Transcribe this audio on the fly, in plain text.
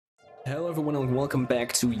Hello everyone and welcome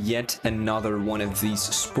back to yet another one of these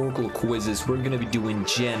Sporkle quizzes. We're going to be doing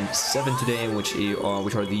Gen 7 today, which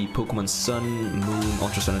are the Pokemon Sun, Moon,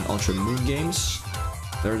 Ultra Sun, and Ultra Moon games.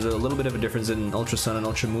 There's a little bit of a difference in Ultra Sun and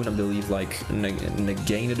Ultra Moon. I believe like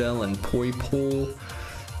Naganadel and Poipole.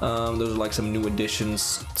 Those are like some new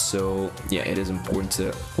additions, so yeah, it is important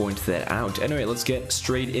to point that out. Anyway, let's get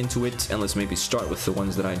straight into it, and let's maybe start with the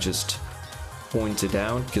ones that I just pointed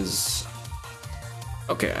out, because...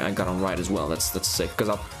 okay, I got them right as well. That's sick, because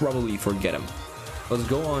I'll probably forget them. Let's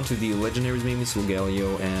go on to the legendaries, maybe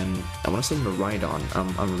Solgaleo, and I want to say Miraidon.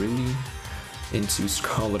 I'm really into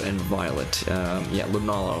Scarlet and Violet. Yeah,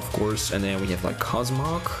 Lunala, of course, and then we have like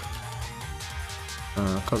Cosmog.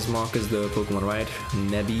 Cosmog is the Pokemon, right?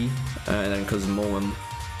 Nebby, and then Cosmoem,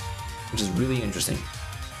 which is really interesting.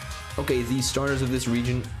 Okay, the starters of this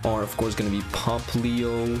region are, of course, going to be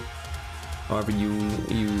Poplio, however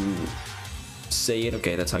you say it.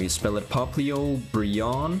 Okay, that's how you spell it. Poplio,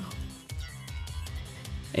 Brionne,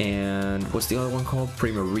 and what's the other one called?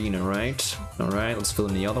 Primarina, right? Alright, let's fill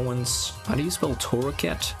in the other ones. How do you spell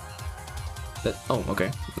Torracat? Oh,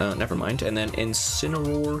 okay. Never mind. And then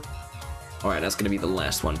Incineroar. Alright, that's gonna be the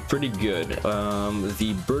last one. Pretty good.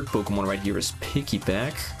 The bird Pokemon right here is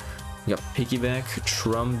Pickyback. We got Pickyback,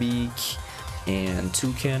 Trumbeak, and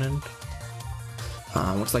Toucanon.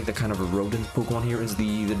 What's like the kind of a rodent Pokemon here is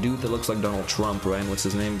the dude that looks like Donald Trump, right? What's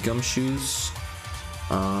his name? Gumshoes,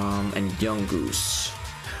 and Yungoos.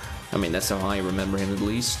 I mean, that's how I remember him at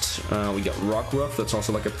least. We got Rockruff, that's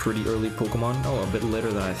also like a pretty early Pokemon. Oh, a bit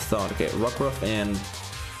later than I thought. Okay, Rockruff and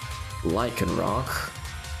Lycanroc.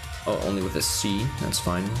 Oh, only with a C, that's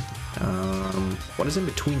fine. What is in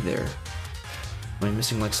between there? Am I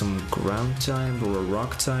missing like some ground type or a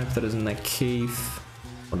rock type that is in that cave?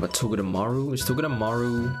 What about Togedemaru? Is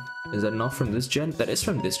Togedemaru... is that not from this gen? That is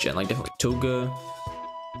from this gen, like definitely.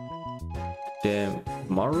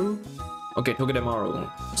 Togedemaru? Okay, Togedemaru.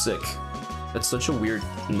 Sick. That's such a weird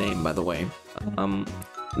name, by the way.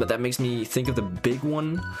 But that makes me think of the big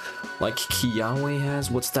one, like Kiawe has.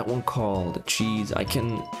 What's that one called? Jeez, I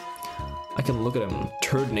can look at him.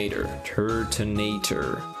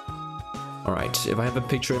 Turtonator. Alright, if I have a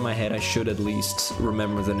picture in my head, I should at least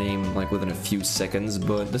remember the name like within a few seconds,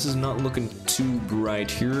 but this is not looking too bright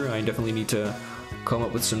here. I definitely need to come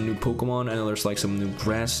up with some new Pokemon. I know there's like some new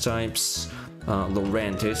grass types.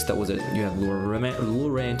 Lurantis, that was it. You have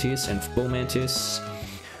Lurantis and Fomantis.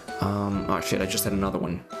 Oh shit, I just had another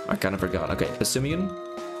one. I kind of forgot. Okay, Passimian.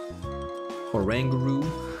 Oranguru.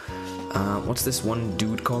 What's this one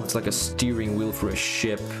dude called? It's like a steering wheel for a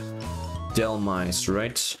ship. Delmise,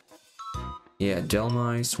 right? Yeah,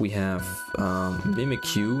 Delmise. We have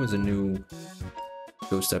Mimikyu is a new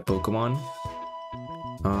ghost type Pokemon.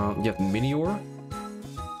 You have Minior.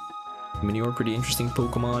 Minior, pretty interesting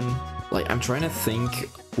Pokemon. Like, I'm trying to think.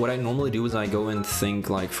 What I normally do is I go and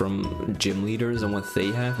think like from gym leaders and what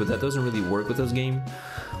they have, but that doesn't really work with this game,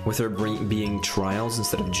 with there being trials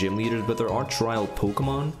instead of gym leaders. But there are trial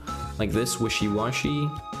Pokemon, like this Wishy-Washy.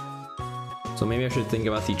 So maybe I should think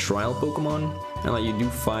about the trial Pokemon. And like, you do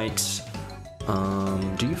fight.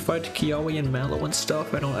 Do you fight Kiawe and Mallow and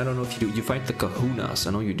stuff? I don't know if you do. You fight the Kahunas.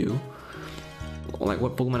 I know you do. Like,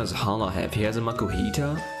 what Pokemon does Hala have? He has a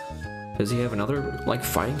Makuhita. Does he have another like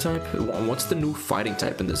fighting type? What's the new fighting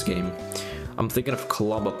type in this game? I'm thinking of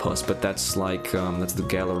Clobbopus, but that's like that's the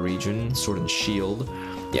Galar region, Sword and Shield.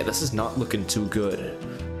 Yeah, this is not looking too good.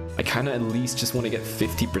 I kind of at least just want to get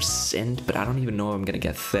 50%, but I don't even know if I'm gonna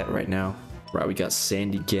get that right now. Right, we got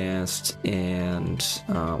Sandygast and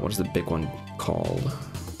what is the big one called?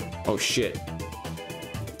 Oh shit.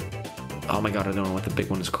 Oh my god, I don't know what the big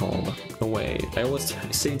one is called. No way. I always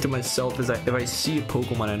say to myself is if I see a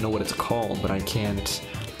Pokemon, I know what it's called, but I can't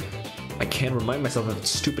remind myself of its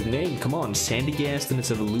stupid name. Come on, Sandygast and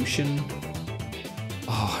its evolution.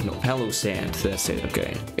 Oh no, Palosand. That's it.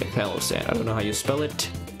 Okay, Palosand. I don't know how you spell it.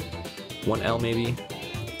 One L maybe.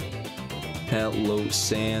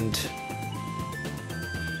 Palosand.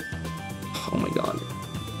 Oh my god.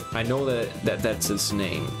 I know that's its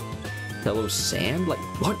name. Palosand? Like,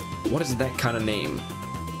 what? What is that kind of name?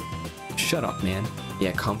 Shut up, man.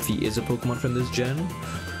 Yeah, Comfey is a Pokemon from this gen.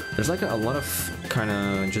 There's like a lot of kind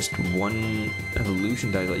of just one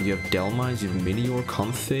evolution type. Like, you have Delmise, you have Minior,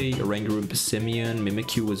 Comfey, Oranguru, Passimian,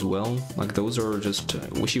 Mimikyu as well. Like, those are just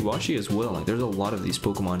Wishy-Washy as well. Like, there's a lot of these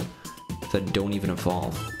Pokemon that don't even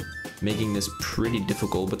evolve, making this pretty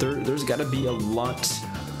difficult. But there's got to be a lot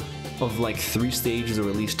of like 3 stages or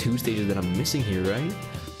at least 2 stages that I'm missing here, right?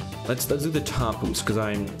 Let's do the Tapus, because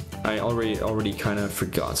I already kind of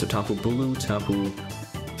forgot. So Tapu Bulu, Tapu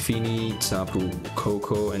Fini, Tapu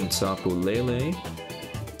Koko, and Tapu Lele.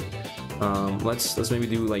 Let's maybe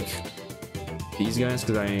do like these guys,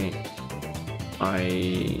 because how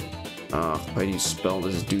do you spell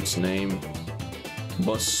this dude's name?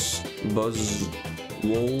 Buzzwole.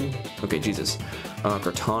 Okay, Jesus.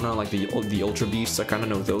 Cortana, like the Ultra Beasts. I kind of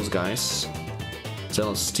know those guys.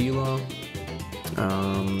 Celesteela.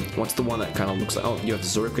 What's the one that kind of looks like? Oh, you have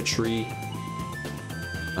Circuitry.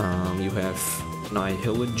 You have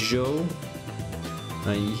Nihiligo.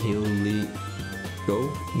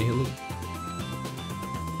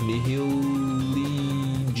 Nihiligio.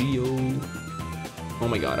 Oh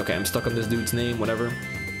my god, okay, I'm stuck on this dude's name, whatever.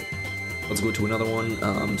 Let's go to another one.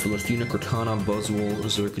 Celestina, Cortana, Buzzwole,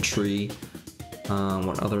 Circuitry.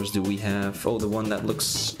 What others do we have? Oh, the one that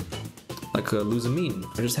looks like a Luzamine.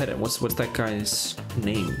 I just had it. What's that guy's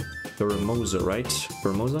name? Bermosa, right?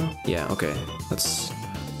 Bermosa? Yeah, okay. That's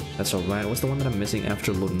alright. What's the one that I'm missing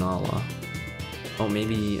after Lunala? Oh,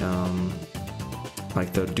 maybe,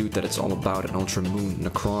 like the dude that it's all about in Ultra Moon,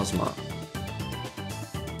 Necrozma.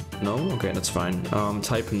 No? Okay, that's fine.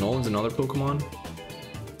 Type Null is another Pokemon.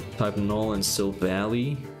 Type Null and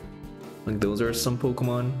Silvally. Like, those are some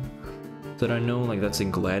Pokemon that I know. Like, that's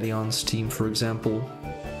in Gladion's team, for example.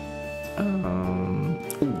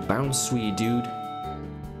 Ooh, Bounsweet, dude.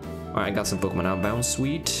 Alright, I got some Pokemon now.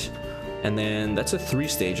 Bounsweet. And then that's a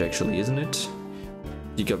 3-stage, actually, isn't it?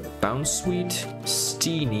 You got Bounsweet,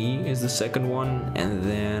 Steenie is the second one, and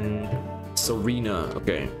then Serena.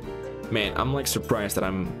 Okay. Man, I'm like surprised that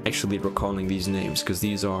I'm actually recalling these names, because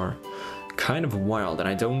these are kind of wild, and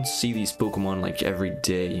I don't see these Pokemon like every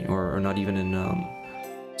day, or not even in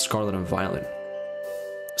Scarlet and Violet.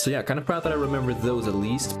 So yeah, kind of proud that I remember those at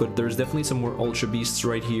least, but there's definitely some more Ultra Beasts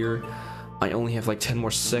right here. I only have like 10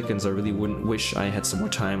 more seconds. I really wouldn't wish I had some more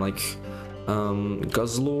time. Like,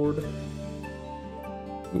 Guzzlord.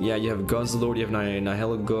 Yeah, you have Guzzlord, you have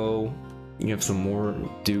Nihiligo, you have some more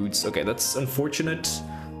dudes. Okay, that's unfortunate.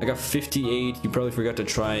 I got 58. You probably forgot to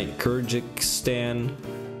try Kyrgyzstan.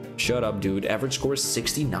 Shut up, dude. Average score is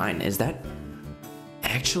 69. Is that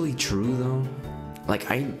actually true, though? Like,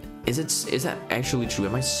 is that actually true?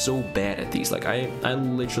 Am I so bad at these? Like, I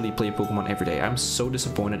literally play Pokemon every day. I'm so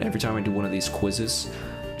disappointed every time I do one of these quizzes,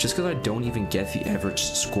 just because I don't even get the average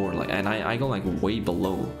score. Like, and I go like way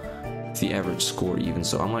below the average score even.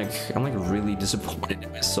 So I'm like really disappointed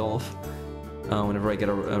in myself whenever I get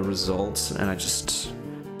a result, and I just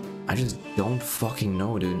don't fucking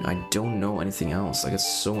know, dude. I don't know anything else. Like, it's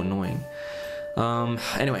so annoying.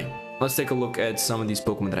 Anyway, let's take a look at some of these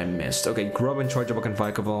Pokemon that I missed. Okay, Grubbin, Chargeable, and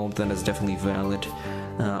Vikavolt, that is definitely valid.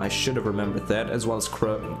 I should have remembered that, as well as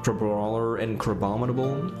Crabrawler and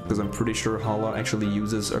Crabominable, because I'm pretty sure Hala actually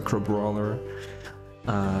uses a Crabrawler.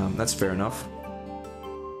 That's fair enough.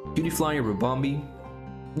 Beautyfly, Rubombi.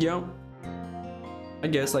 Yeah. I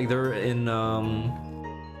guess, like, they're in,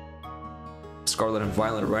 Scarlet and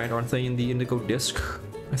Violet, right? Aren't they in the Indigo Disc?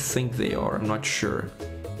 I think they are. I'm not sure.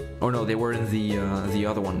 Oh no, they were in the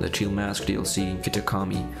other one, the Teal Mask DLC,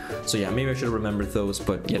 Kitakami. So yeah, maybe I should have remembered those.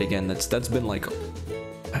 But yet again, that's been like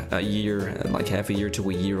a year, like half a year to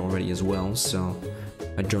a year already as well. So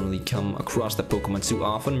I don't really come across that Pokemon too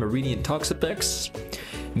often. Meridian Toxapex.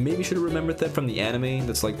 Maybe should have remembered that from the anime.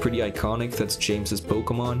 That's like pretty iconic. That's James's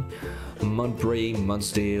Pokemon. Mudbray,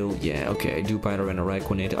 Mudsdale. Yeah, okay. Dewpider and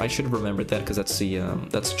Araquanid. I should have remembered that because that's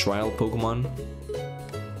a trial Pokemon.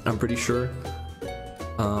 I'm pretty sure.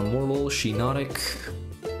 Morlul, Shiinotic.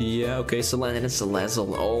 Yeah, okay. Salandit and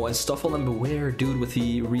Salazzle. Oh, and Stuffle and Beware, dude. With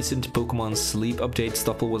the recent Pokemon Sleep update,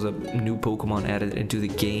 Stuffle was a new Pokemon added into the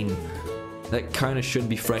game. That kind of should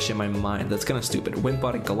be fresh in my mind. That's kind of stupid.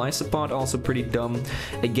 Wimpod and Golisopod, also pretty dumb.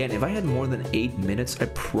 Again, if I had more than 8 minutes, I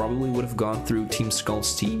probably would have gone through Team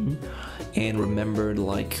Skull's team and remembered,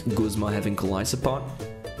 like, Guzma having Golisopod.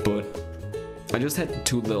 But I just had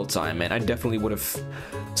too little time, man. I definitely would have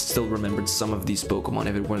still remembered some of these Pokemon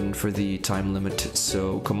if it weren't for the time limit.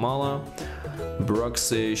 So, Kamala,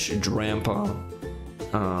 Bruxish, Drampa.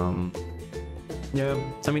 Yeah,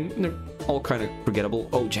 I mean, they're all kind of forgettable.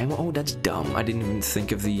 Oh, Jango, oh, that's dumb. I didn't even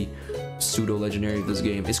think of the pseudo-legendary of this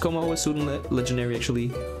game. Is Como a pseudo-legendary,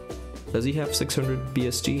 actually? Does he have 600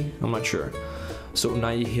 BST? I'm not sure. So,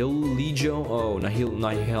 Nihiligo, oh,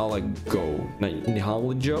 Nihiligo?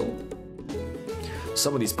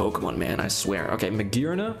 Some of these Pokemon, man, I swear. Okay,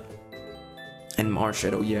 Magearna and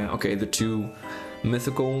Marshadow, yeah, okay, the two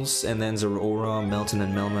mythicals, and then Zeraora, Melton,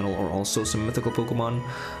 and Melmetal are also some mythical Pokemon.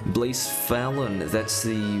 Blacephalon, that's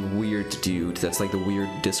the weird dude. That's like the weird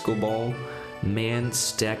disco ball. Man,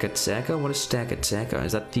 Stakataka? What is Stakataka?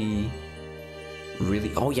 Is that the...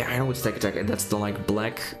 Really? Oh yeah, I know what Stakataka. That's the like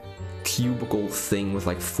black cubicle thing with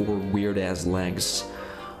like 4 weird-ass legs.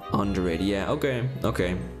 Underrated, yeah, okay,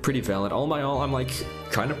 okay, pretty valid. All by all, I'm like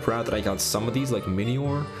kind of proud that I got some of these, like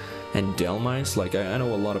Minior and Delmice. Like I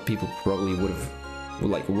know a lot of people probably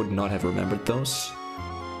would not have remembered those.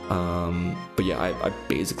 But yeah, I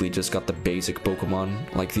basically just got the basic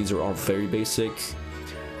Pokemon. Like these are all very basic.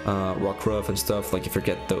 Rockruff and stuff. Like if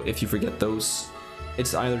you forget those,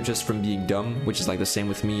 it's either just from being dumb, which is like the same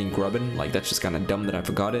with me and Grubbin. Like that's just kind of dumb that I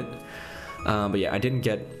forgot it. But yeah, I didn't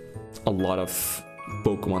get a lot of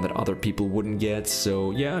Pokemon that other people wouldn't get,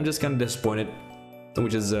 so yeah, I'm just kind of disappointed,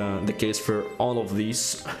 which is the case for all of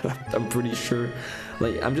these. I'm pretty sure.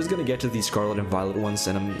 Like, I'm just gonna get to these Scarlet and Violet ones,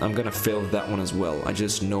 and I'm gonna fail that one as well. I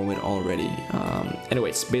just know it already.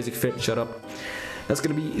 Anyways, basic fit, shut up. That's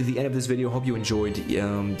gonna be the end of this video. Hope you enjoyed.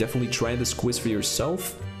 Definitely try this quiz for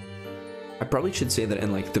yourself. I probably should say that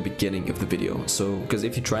in like the beginning of the video, so because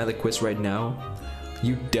if you try the quiz right now,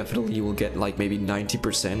 you definitely will get like maybe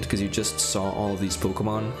 90% because you just saw all of these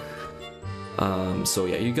Pokemon. So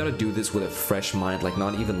yeah, you gotta do this with a fresh mind, like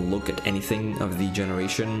not even look at anything of the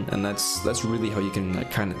generation, and that's really how you can like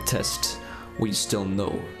kind of test what you still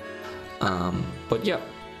know. But yeah,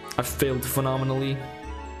 I failed phenomenally,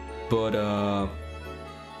 but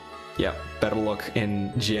yeah, better luck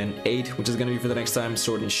in Gen 8, which is gonna be for the next time,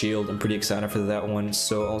 Sword and Shield. I'm pretty excited for that one,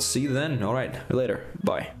 so I'll see you then. Alright, later,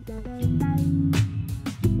 bye.